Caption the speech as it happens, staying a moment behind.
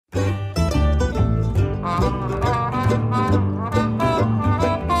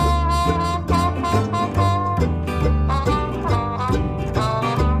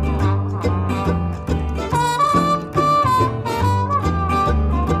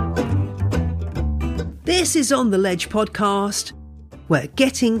This is On the Ledge podcast, where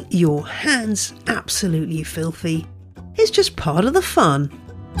getting your hands absolutely filthy is just part of the fun.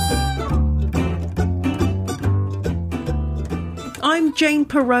 I'm Jane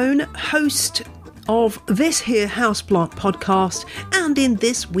Perrone, host of this here Houseplant podcast, and in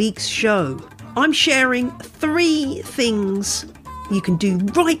this week's show, I'm sharing 3 things you can do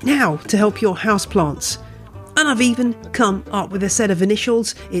right now to help your houseplants. And I've even come up with a set of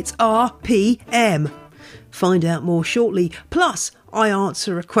initials. It's RPM. Find out more shortly. Plus, I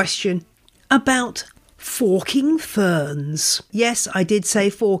answer a question about forking ferns. Yes, I did say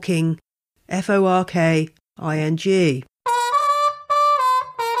forking. Forking.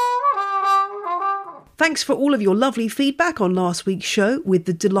 Thanks for all of your lovely feedback on last week's show with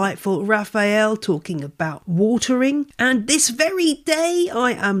the delightful Raphael talking about watering. And this very day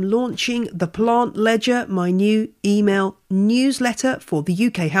I am launching the Plant Ledger, my new email newsletter for the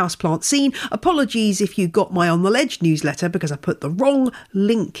UK houseplant scene. Apologies if you got my On the Ledge newsletter because I put the wrong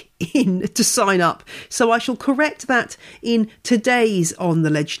link in to sign up. So I shall correct that in today's On the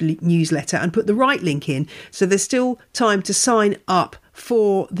Ledge newsletter and put the right link in. So there's still time to sign up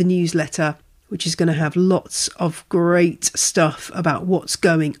for the newsletter, which is going to have lots of great stuff about what's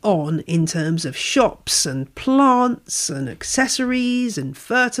going on in terms of shops and plants and accessories and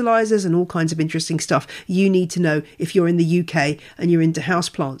fertilisers and all kinds of interesting stuff you need to know if you're in the UK and you're into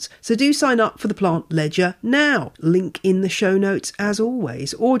houseplants. So do sign up for the Plant Ledger now. Link in the show notes as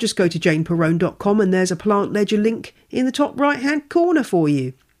always, or just go to janeperrone.com and there's a Plant Ledger link in the top right hand corner for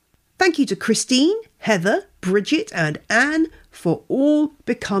you. Thank you to Christine, Heather, Bridget and Anne for all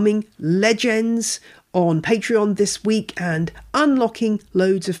becoming legends on Patreon this week and unlocking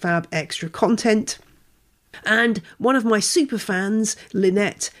loads of fab extra content. And one of my super fans,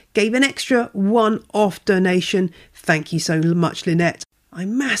 Lynette, gave an extra one-off donation. Thank you so much, Lynette. I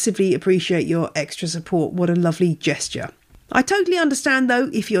massively appreciate your extra support. What a lovely gesture. I totally understand, though,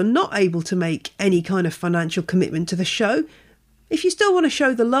 if you're not able to make any kind of financial commitment to the show. If you still want to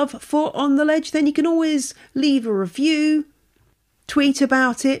show the love for On the Ledge, then you can always leave a review, tweet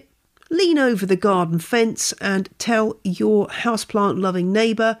about it, lean over the garden fence and tell your houseplant-loving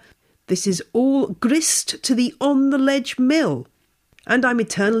neighbour this is all grist to the On the Ledge mill. And I'm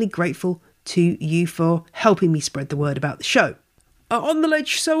eternally grateful to you for helping me spread the word about the show. On the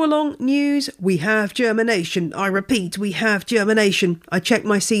Ledge Sow Along news, we have germination. I repeat, we have germination. I checked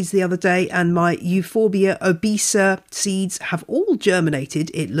my seeds the other day and my Euphorbia obesa seeds have all germinated,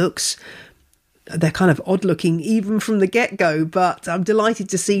 it looks. They're kind of odd looking even from the get-go, but I'm delighted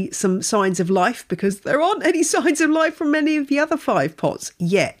to see some signs of life because there aren't any signs of life from any of the other 5 pots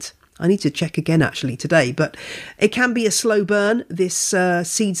yet. I need to check again actually today, but it can be a slow burn, this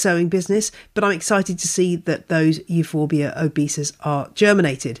seed sowing business, but I'm excited to see that those Euphorbia obesas are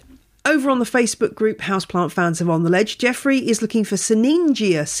germinated. Over on the Facebook group Houseplant Fans of On the Ledge, Jeffrey is looking for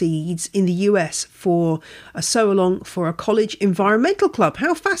Sinningia seeds in the US for a sow-along for a college environmental club.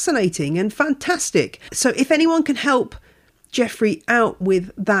 How fascinating and fantastic. So if anyone can help Jeffrey out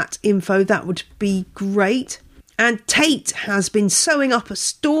with that info, that would be great. And Tate has been sowing up a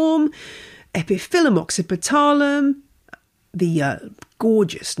storm, Epiphyllum occipitalum, the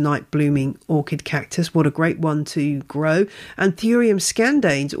gorgeous night-blooming orchid cactus. What a great one to grow. Anthurium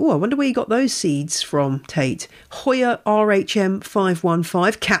scandanes. Oh, I wonder where you got those seeds from, Tate. Hoya RHM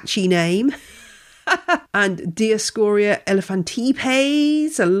 515, catchy name. And Dioscorea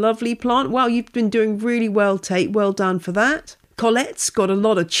elephantipes, a lovely plant. Wow, you've been doing really well, Tate. Well done for that. Colette's got a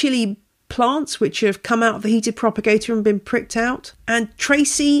lot of chili plants which have come out of the heated propagator and been pricked out. And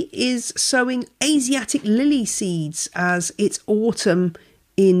Tracy is sowing Asiatic lily seeds as it's autumn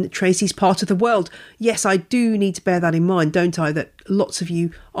in Tracy's part of the world. Yes, I do need to bear that in mind, don't I, that lots of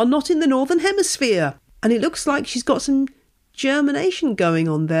you are not in the Northern Hemisphere. And it looks like she's got some germination going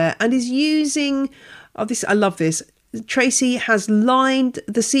on there and is using, I love this, Tracy has lined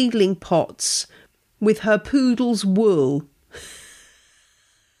the seedling pots with her poodle's wool.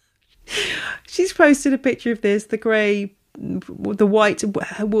 She's posted a picture of this, the white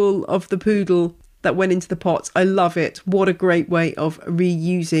wool of the poodle that went into the pots. I love it. What a great way of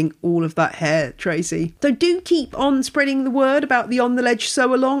reusing all of that hair, Tracy. So do keep on spreading the word about the On the Ledge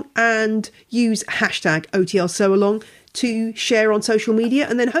Sow Along and use hashtag OTL Sow Along to share on social media,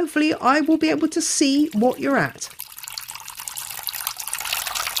 and then hopefully I will be able to see what you're at.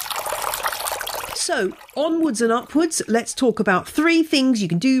 So, onwards and upwards, let's talk about 3 things you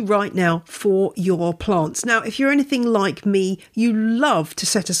can do right now for your plants. Now, if you're anything like me, you love to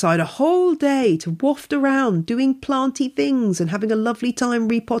set aside a whole day to waft around doing planty things and having a lovely time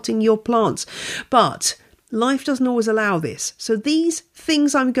repotting your plants. But life doesn't always allow this. So these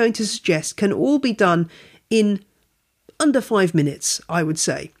things I'm going to suggest can all be done in under 5 minutes, I would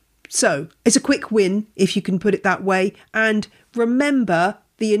say. So it's a quick win, if you can put it that way. And remember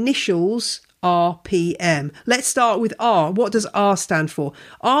the initials RPM. Let's start with R. What does R stand for?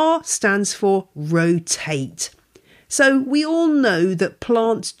 R stands for rotate. So we all know that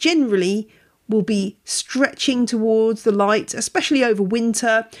plants generally will be stretching towards the light, especially over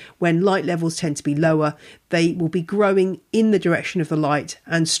winter when light levels tend to be lower. They will be growing in the direction of the light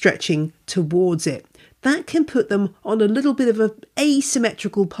and stretching towards it. That can put them on a little bit of an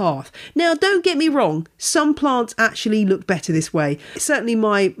asymmetrical path. Now, don't get me wrong, some plants actually look better this way. Certainly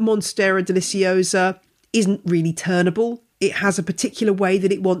my Monstera deliciosa isn't really turnable. It has a particular way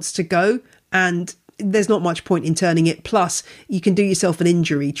that it wants to go, and there's not much point in turning it. Plus, you can do yourself an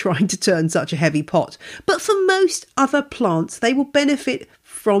injury trying to turn such a heavy pot. But for most other plants, they will benefit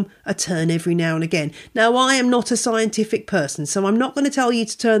from a turn every now and again. Now, I am not a scientific person, so I'm not going to tell you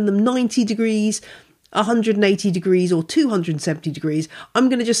to turn them 90 degrees, 180 degrees or 270 degrees. I'm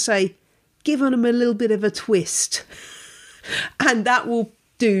going to just say, give them a little bit of a twist. And that will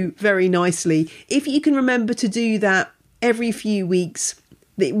do very nicely. If you can remember to do that every few weeks,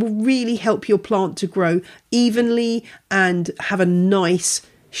 it will really help your plant to grow evenly and have a nice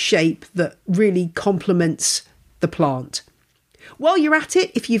shape that really complements the plant. While you're at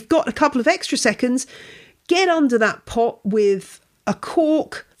it, if you've got a couple of extra seconds, get under that pot with a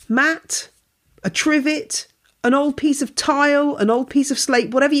cork mat, a trivet, an old piece of tile, an old piece of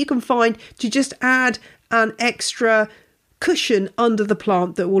slate, whatever you can find to just add an extra cushion under the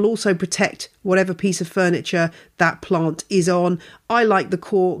plant that will also protect whatever piece of furniture that plant is on. I like the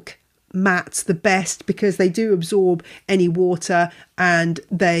cork mats the best because they do absorb any water and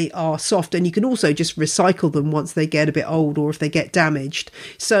they are soft, and you can also just recycle them once they get a bit old or if they get damaged.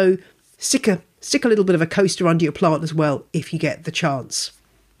 So stick a little bit of a coaster under your plant as well if you get the chance.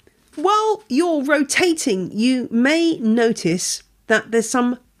 While you're rotating, you may notice that there's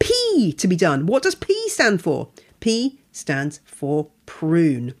some P to be done. What does P stand for? P stands for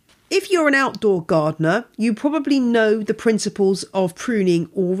prune. If you're an outdoor gardener, you probably know the principles of pruning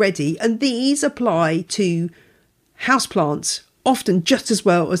already, and these apply to houseplants often just as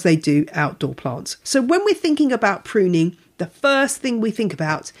well as they do outdoor plants. So when we're thinking about pruning, the first thing we think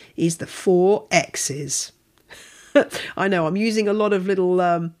about is the 4 X's. I know I'm using a lot of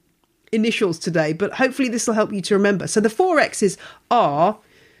little initials today, but hopefully this will help you to remember. So the 4 X's are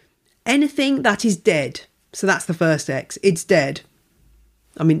anything that is dead. So that's the first X. It's dead.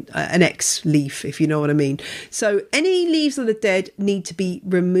 I mean, an X leaf, if you know what I mean. So any leaves that are dead need to be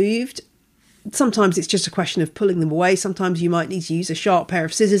removed. Sometimes it's just a question of pulling them away. Sometimes you might need to use a sharp pair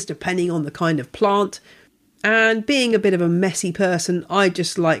of scissors, depending on the kind of plant. And being a bit of a messy person, I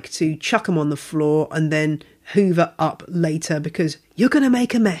just like to chuck them on the floor and then hoover up later because you're going to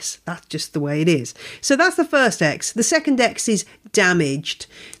make a mess. That's just the way it is. So that's the first X. The second X is damaged.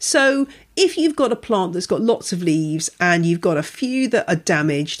 So if you've got a plant that's got lots of leaves and you've got a few that are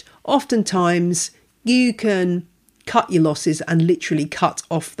damaged, oftentimes you can cut your losses and literally cut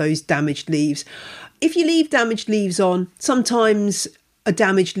off those damaged leaves. If you leave damaged leaves on, sometimes a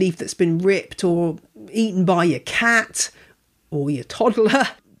damaged leaf that's been ripped or eaten by your cat or your toddler,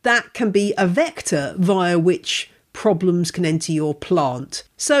 that can be a vector via which problems can enter your plant.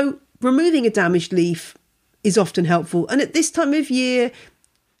 So removing a damaged leaf is often helpful. And at this time of year,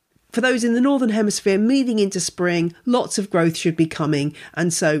 for those in the Northern Hemisphere, moving into spring, lots of growth should be coming.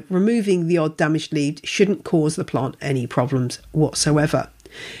 And so removing the odd damaged leaf shouldn't cause the plant any problems whatsoever.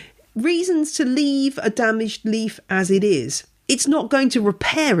 Reasons to leave a damaged leaf as it is. It's not going to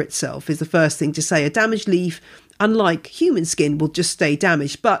repair itself is the first thing to say. A damaged leaf, unlike human skin, will just stay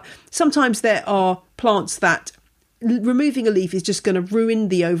damaged. But sometimes there are plants that removing a leaf is just going to ruin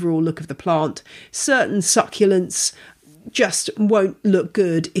the overall look of the plant. Certain succulents just won't look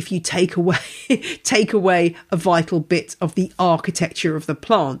good if you take away a vital bit of the architecture of the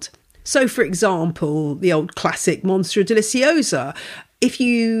plant. So, for example, the old classic Monstera deliciosa. If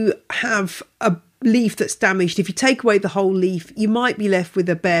you have a leaf that's damaged, if you take away the whole leaf, you might be left with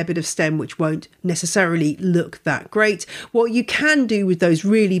a bare bit of stem which won't necessarily look that great. What you can do with those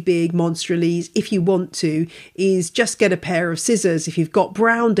really big Monstera leaves, if you want to, is just get a pair of scissors. If you've got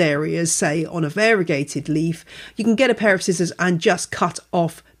browned areas, say on a variegated leaf, you can get a pair of scissors and just cut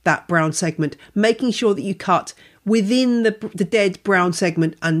off that brown segment, making sure that you cut within the dead brown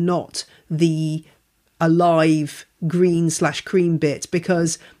segment and not the alive green/cream bit,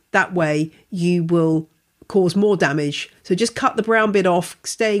 because that way you will cause more damage. So just cut the brown bit off,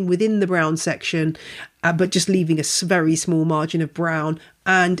 staying within the brown section. but just leaving a very small margin of brown,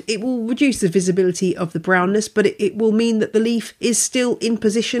 and it will reduce the visibility of the brownness, but it will mean that the leaf is still in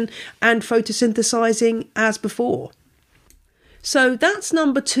position and photosynthesizing as before. So that's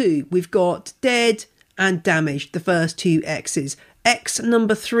number 2. We've got dead and damaged, the first 2 X's. X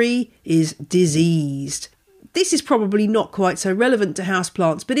number 3 is diseased. This is probably not quite so relevant to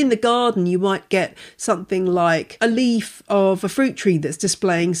houseplants, but in the garden you might get something like a leaf of a fruit tree that's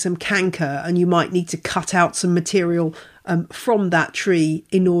displaying some canker, and you might need to cut out some material from that tree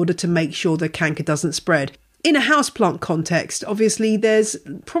in order to make sure the canker doesn't spread. In a houseplant context, obviously there's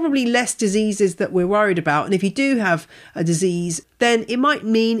probably less diseases that we're worried about, and if you do have a disease, then it might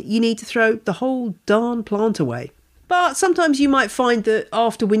mean you need to throw the whole darn plant away. But sometimes you might find that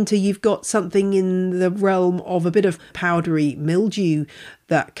after winter you've got something in the realm of a bit of powdery mildew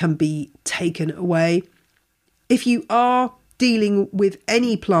that can be taken away. If you are dealing with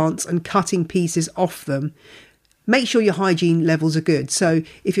any plants and cutting pieces off them, make sure your hygiene levels are good. So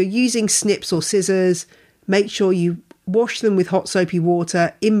if you're using snips or scissors, make sure you wash them with hot soapy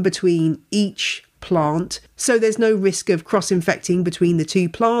water in between each plant, so there's no risk of cross-infecting between the 2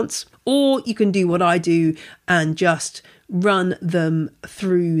 plants. Or you can do what I do and just run them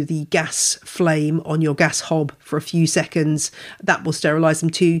through the gas flame on your gas hob for a few seconds. That will sterilise them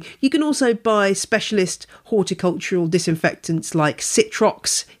too. You can also buy specialist horticultural disinfectants like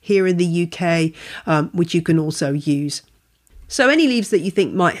Citrox here in the UK, which you can also use. So any leaves that you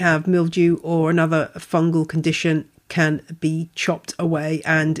think might have mildew or another fungal condition can be chopped away,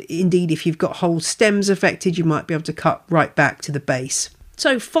 and indeed if you've got whole stems affected you might be able to cut right back to the base.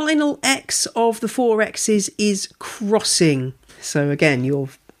 So final X of the 4 X's is crossing. So again, you're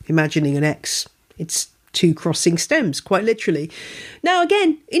imagining an X, it's 2 crossing stems, quite literally. Now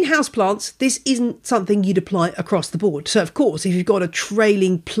again, in houseplants, this isn't something you'd apply across the board. So of course, if you've got a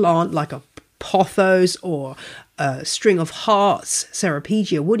trailing plant like a pothos or a string of hearts,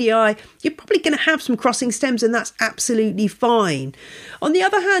 Ceropegia woodii, you're probably going to have some crossing stems, and that's absolutely fine. On the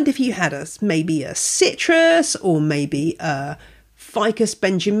other hand, if you had maybe a citrus or maybe a Ficus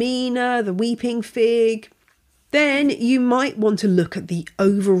benjamina, the weeping fig, then you might want to look at the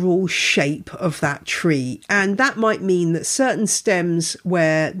overall shape of that tree, and that might mean that certain stems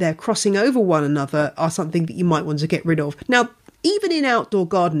where they're crossing over one another are something that you might want to get rid of. Now, even in outdoor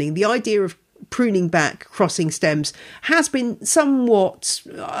gardening, the idea of pruning back crossing stems has been somewhat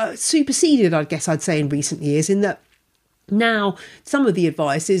superseded, I guess I'd say, in recent years, in that now some of the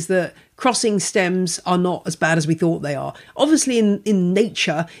advice is that crossing stems are not as bad as we thought they are. Obviously in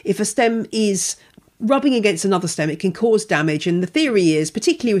nature, if a stem is rubbing against another stem, it can cause damage, and the theory is,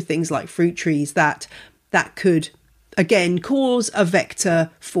 particularly with things like fruit trees, that could again cause a vector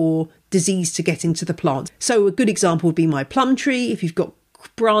for disease to get into the plant. So a good example would be my plum tree. If you've got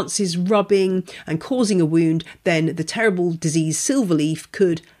branches rubbing and causing a wound, then the terrible disease silverleaf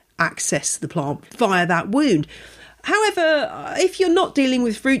could access the plant via that wound. However, if you're not dealing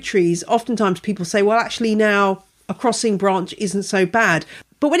with fruit trees, oftentimes people say, well, actually now a crossing branch isn't so bad.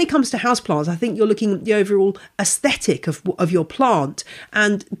 But when it comes to houseplants, I think you're looking at the overall aesthetic of your plant,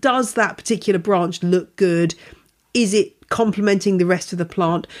 and does that particular branch look good? Is it complementing the rest of the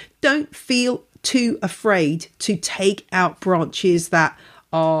plant? Don't feel too afraid to take out branches that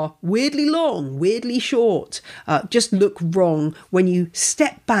are weirdly long, weirdly short, just look wrong when you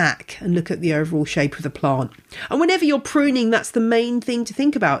step back and look at the overall shape of the plant. And whenever you're pruning, that's the main thing to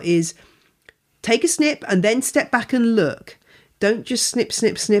think about, is take a snip and then step back and look. Don't just snip,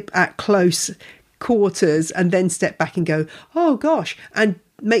 snip, snip at close quarters and then step back and go, oh gosh, and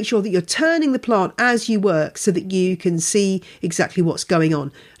make sure that you're turning the plant as you work so that you can see exactly what's going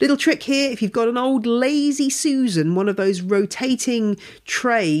on. Little trick here, if you've got an old Lazy Susan, one of those rotating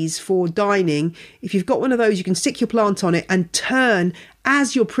trays for dining, if you've got one of those, you can stick your plant on it and turn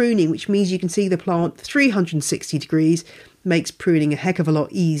as you're pruning, which means you can see the plant 360 degrees, makes pruning a heck of a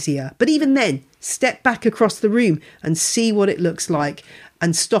lot easier. But even then, step back across the room and see what it looks like,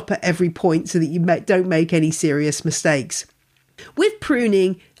 and stop at every point so that you don't make any serious mistakes. With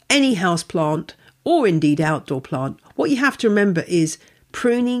pruning any house plant, or indeed outdoor plant, what you have to remember is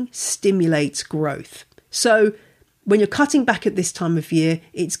pruning stimulates growth. So when you're cutting back at this time of year,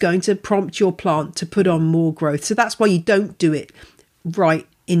 it's going to prompt your plant to put on more growth. So that's why you don't do it right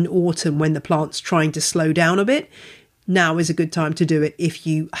in autumn when the plant's trying to slow down a bit. Now is a good time to do it if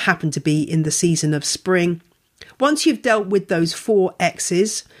you happen to be in the season of spring. Once you've dealt with those 4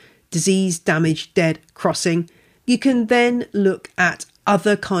 X's, disease, damage, dead, crossing, you can then look at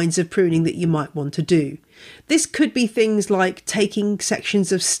other kinds of pruning that you might want to do. This could be things like taking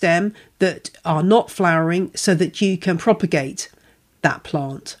sections of stem that are not flowering so that you can propagate that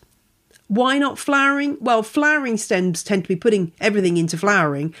plant. Why not flowering? Well, flowering stems tend to be putting everything into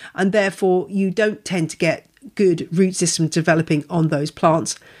flowering, and therefore you don't tend to get good root systems developing on those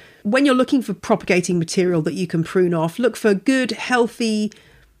plants. When you're looking for propagating material that you can prune off, look for good, healthy,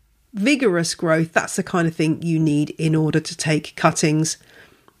 vigorous growth. That's the kind of thing you need in order to take cuttings.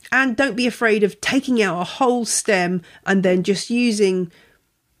 And don't be afraid of taking out a whole stem and then just using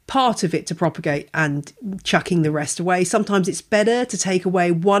part of it to propagate and chucking the rest away. Sometimes it's better to take away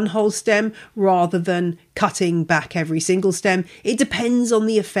one whole stem rather than cutting back every single stem. It depends on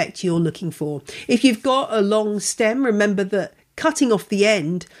the effect you're looking for. If you've got a long stem, remember that cutting off the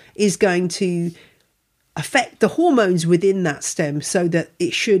end is going to affect the hormones within that stem so that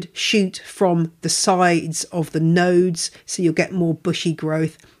it should shoot from the sides of the nodes, so you'll get more bushy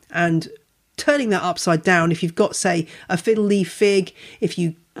growth. And turning that upside down, if you've got, say, a fiddle leaf fig, if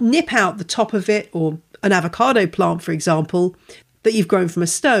you nip out the top of it, or an avocado plant, for example, that you've grown from a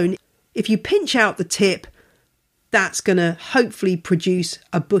stone, if you pinch out the tip, that's going to hopefully produce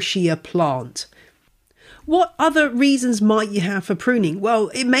a bushier plant. What other reasons might you have for pruning? Well,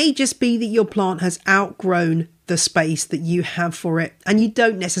 it may just be that your plant has outgrown the space that you have for it, and you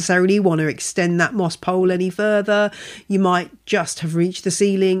don't necessarily want to extend that moss pole any further. You might just have reached the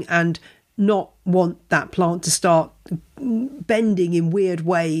ceiling and not want that plant to start bending in weird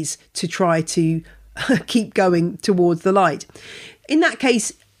ways to try to keep going towards the light. In that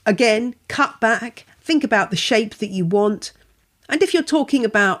case, again, cut back, think about the shape that you want. And if you're talking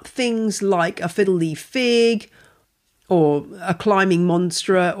about things like a fiddle leaf fig or a climbing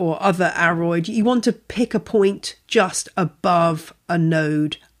monstera or other aroid, you want to pick a point just above a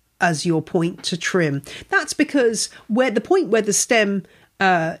node as your point to trim. That's because where the point where the stem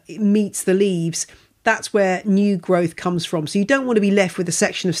meets the leaves, that's where new growth comes from. So you don't want to be left with a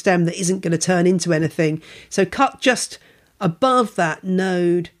section of stem that isn't going to turn into anything. So cut just above that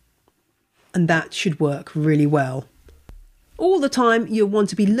node, and that should work really well. All the time you'll want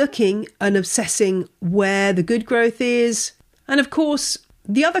to be looking and assessing where the good growth is. And of course,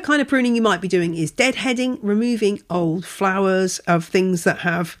 the other kind of pruning you might be doing is deadheading, removing old flowers of things that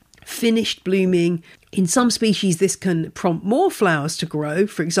have finished blooming. In some species, this can prompt more flowers to grow.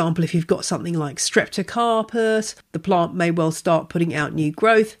 For example, if you've got something like streptocarpus, the plant may well start putting out new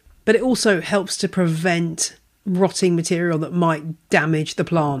growth, but it also helps to prevent rotting material that might damage the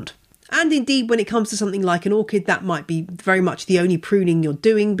plant. And indeed, when it comes to something like an orchid, that might be very much the only pruning you're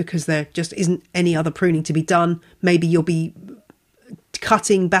doing because there just isn't any other pruning to be done. Maybe you'll be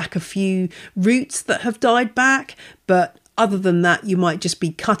cutting back a few roots that have died back, but other than that, you might just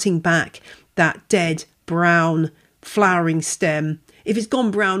be cutting back that dead brown flowering stem. If it's gone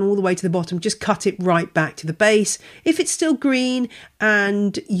brown all the way to the bottom, just cut it right back to the base. If it's still green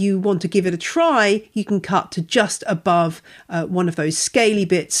and you want to give it a try, you can cut to just above one of those scaly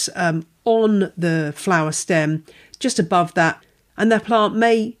bits on the flower stem, just above that. And the plant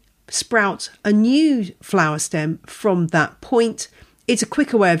may sprout a new flower stem from that point. It's a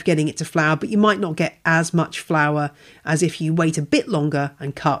quicker way of getting it to flower, but you might not get as much flower as if you wait a bit longer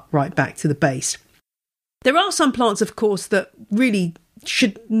and cut right back to the base. There are some plants, of course, that really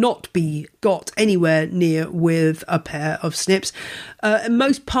should not be got anywhere near with a pair of snips.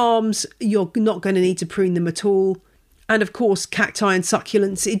 Most palms, you're not going to need to prune them at all. And of course, cacti and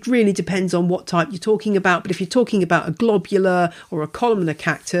succulents, it really depends on what type you're talking about. But if you're talking about a globular or a columnar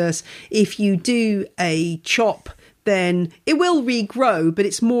cactus, if you do a chop, then it will regrow, but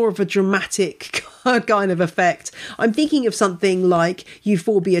it's more of a dramatic kind of effect. I'm thinking of something like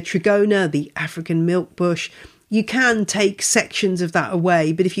Euphorbia trigona, the African milkbush. You can take sections of that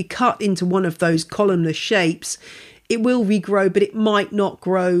away, but if you cut into one of those columnar shapes, it will regrow, but it might not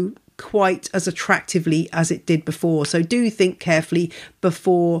grow quite as attractively as it did before. So do think carefully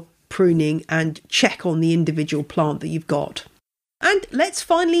before pruning and check on the individual plant that you've got. And let's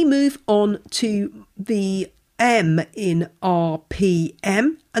finally move on to the M in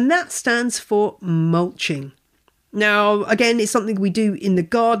RPM, and that stands for mulching. Now, again, it's something we do in the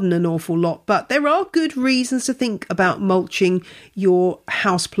garden an awful lot, but there are good reasons to think about mulching your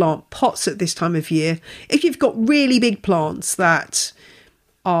houseplant pots at this time of year. If you've got really big plants that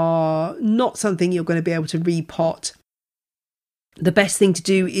are not something you're going to be able to repot, the best thing to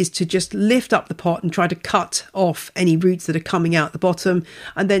do is to just lift up the pot and try to cut off any roots that are coming out the bottom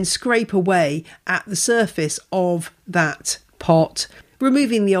and then scrape away at the surface of that pot,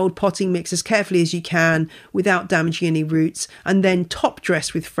 removing the old potting mix as carefully as you can without damaging any roots, and then top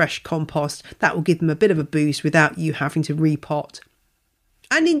dress with fresh compost. That will give them a bit of a boost without you having to repot.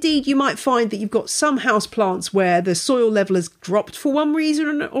 And indeed, you might find that you've got some houseplants where the soil level has dropped for one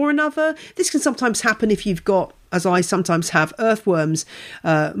reason or another. This can sometimes happen if you've got, as I sometimes have, earthworms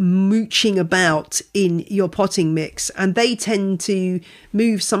mooching about in your potting mix, and they tend to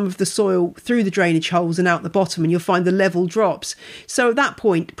move some of the soil through the drainage holes and out the bottom, and you'll find the level drops. So at that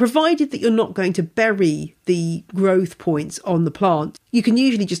point, provided that you're not going to bury the growth points on the plant, you can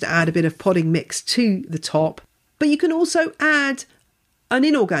usually just add a bit of potting mix to the top, but you can also add an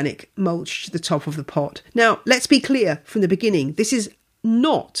inorganic mulch to the top of the pot. Now, let's be clear from the beginning, this is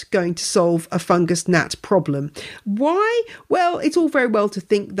not going to solve a fungus gnat problem. Why? Well, it's all very well to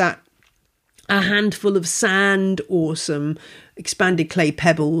think that a handful of sand or some expanded clay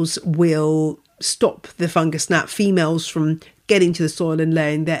pebbles will stop the fungus gnat females from getting to the soil and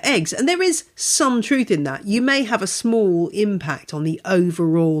laying their eggs. And there is some truth in that. You may have a small impact on the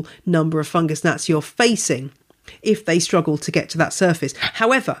overall number of fungus gnats you're facing if they struggle to get to that surface.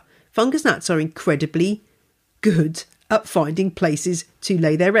 However, fungus gnats are incredibly good at finding places to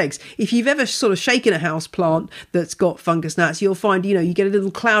lay their eggs. If you've ever sort of shaken a house plant that's got fungus gnats, you'll find, you get a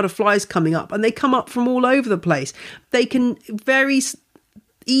little cloud of flies coming up, and they come up from all over the place. They can very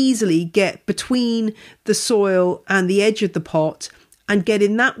easily get between the soil and the edge of the pot and get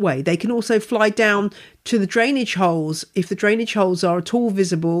in that way. They can also fly down to the drainage holes, if the drainage holes are at all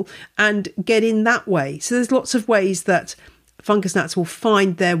visible, and get in that way. So there's lots of ways that fungus gnats will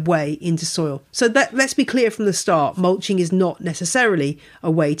find their way into soil. So let's be clear from the start, mulching is not necessarily a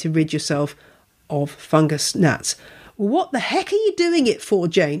way to rid yourself of fungus gnats. What the heck are you doing it for,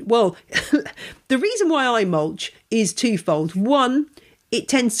 Jane? Well, the reason why I mulch is twofold. One, it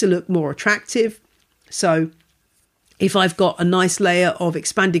tends to look more attractive. So if I've got a nice layer of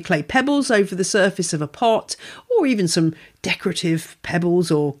expanded clay pebbles over the surface of a pot, or even some decorative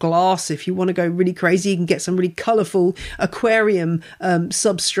pebbles or glass, if you want to go really crazy, you can get some really colourful aquarium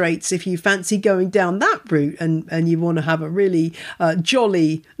substrates if you fancy going down that route and you want to have a really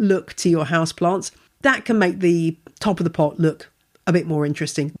jolly look to your houseplants. That can make the top of the pot look a bit more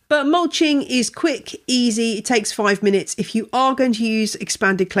interesting. But mulching is quick, easy, it takes 5 minutes. If you are going to use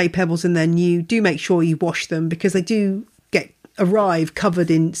expanded clay pebbles and they're new, do make sure you wash them, because they do arrive covered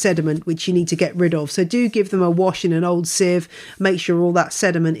in sediment which you need to get rid of. So do give them a wash in an old sieve, make sure all that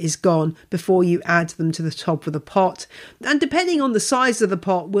sediment is gone before you add them to the top of the pot. And depending on the size of the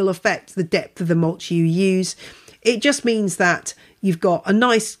pot will affect the depth of the mulch you use. It just means that you've got a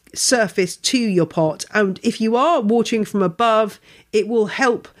nice surface to your pot, and if you are watering from above, it will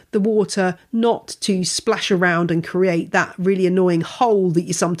help the water not to splash around and create that really annoying hole that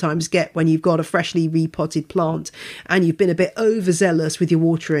you sometimes get when you've got a freshly repotted plant and you've been a bit overzealous with your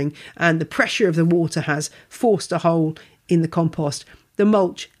watering and the pressure of the water has forced a hole in the compost. The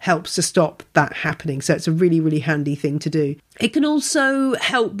mulch helps to stop that happening, so it's a really, really handy thing to do. It can also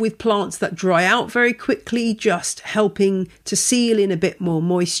help with plants that dry out very quickly, just helping to seal in a bit more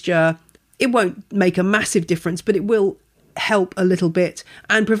moisture. It won't make a massive difference, but it will help a little bit,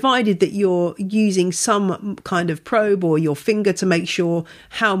 and provided that you're using some kind of probe or your finger to make sure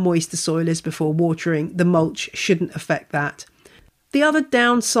how moist the soil is before watering, the mulch shouldn't affect that. The other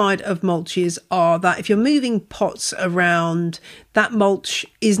downside of mulches are that if you're moving pots around, that mulch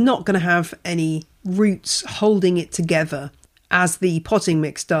is not going to have any roots holding it together as the potting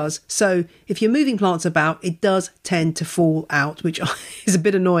mix does. So if you're moving plants about, it does tend to fall out, which is a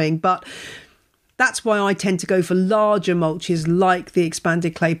bit annoying, but that's why I tend to go for larger mulches like the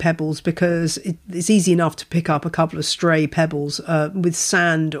expanded clay pebbles, because it's easy enough to pick up a couple of stray pebbles. With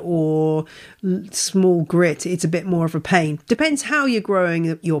sand or small grit, it's a bit more of a pain. Depends how you're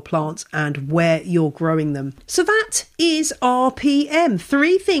growing your plants and where you're growing them. So that is RPM.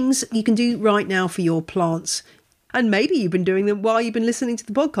 3 things you can do right now for your plants. And maybe you've been doing them while you've been listening to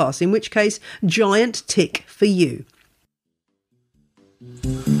the podcast, in which case, giant tick for you.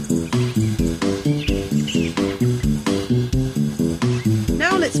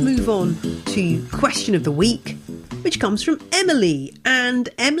 Let's move on to question of the week, which comes from Emily. And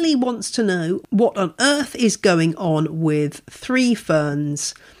Emily wants to know what on earth is going on with 3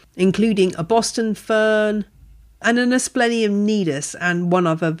 ferns, including a Boston fern and an Asplenium nidus and one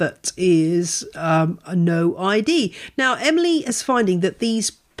other that is no ID. Now, Emily is finding that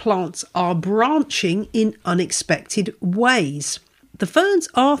these plants are branching in unexpected ways. The ferns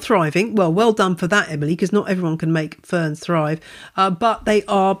are thriving. Well done for that, Emily, because not everyone can make ferns thrive. But they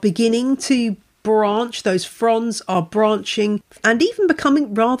are beginning to branch. Those fronds are branching and even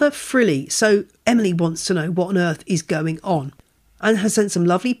becoming rather frilly. So Emily wants to know what on earth is going on and has sent some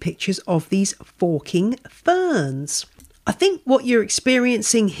lovely pictures of these forking ferns. I think what you're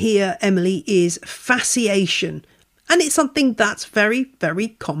experiencing here, Emily, is fasciation. And it's something that's very, very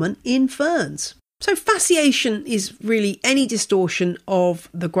common in ferns. So fasciation is really any distortion of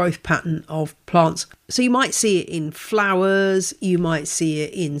the growth pattern of plants. So you might see it in flowers, you might see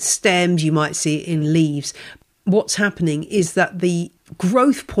it in stems, you might see it in leaves. What's happening is that the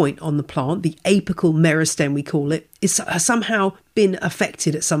growth point on the plant, the apical meristem we call it, has somehow been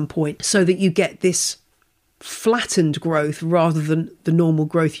affected at some point so that you get this flattened growth rather than the normal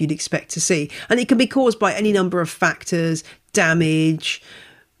growth you'd expect to see. And it can be caused by any number of factors, damage,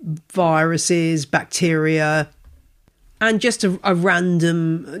 viruses, bacteria, and just a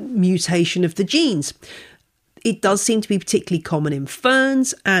random mutation of the genes. It does seem to be particularly common in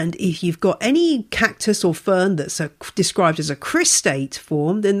ferns, and if you've got any cactus or fern that's described as a cristate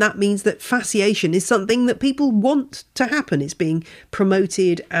form, then that means that fasciation is something that people want to happen. It's being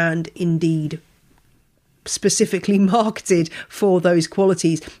promoted and indeed specifically marketed for those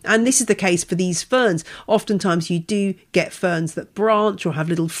qualities. And this is the case for these ferns. Oftentimes you do get ferns that branch or have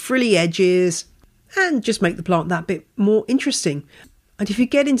little frilly edges and just make the plant that bit more interesting. And if you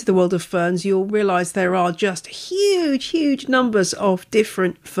get into the world of ferns, you'll realise there are just huge numbers of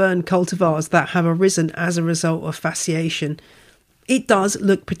different fern cultivars that have arisen as a result of fasciation. It does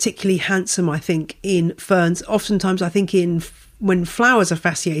look particularly handsome, I think, in ferns. Oftentimes I think when flowers are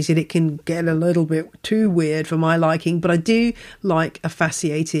fasciated, it can get a little bit too weird for my liking, but I do like a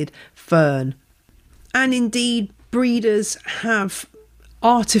fasciated fern. And indeed, breeders have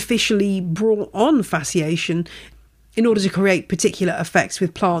artificially brought on fasciation in order to create particular effects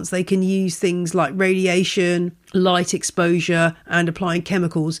with plants. They can use things like radiation, light exposure, and applying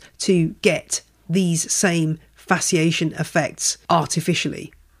chemicals to get these same fasciation effects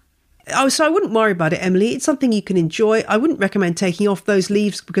artificially. So I wouldn't worry about it, Emily. It's something you can enjoy. I wouldn't recommend taking off those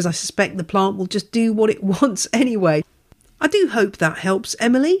leaves because I suspect the plant will just do what it wants anyway. I do hope that helps,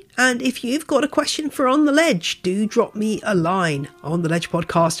 Emily. And if you've got a question for On The Ledge, do drop me a line on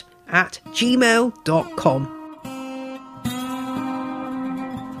theledgepodcast@gmail.com.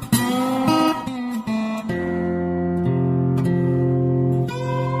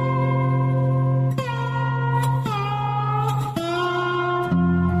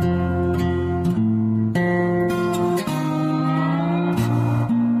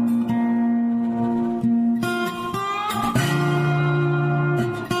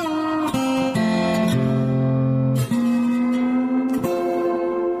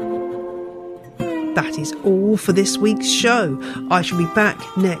 That is all for this week's show. I shall be back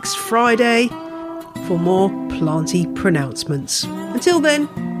next Friday for more planty pronouncements. Until then,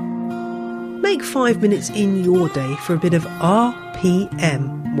 make 5 minutes in your day for a bit of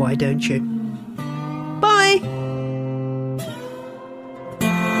RPM, why don't you? Bye!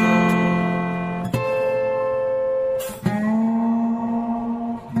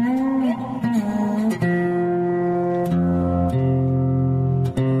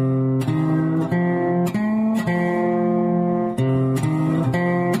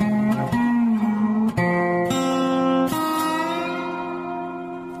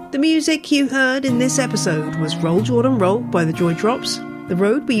 The music you heard in this episode was Roll Jordan Roll by the Joy Drops, The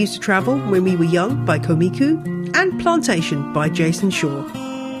Road We Used to Travel When We Were Young by Komiku, and Plantation by Jason Shaw.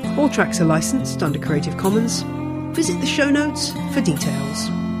 All tracks are licensed under Creative Commons. Visit the show notes for details.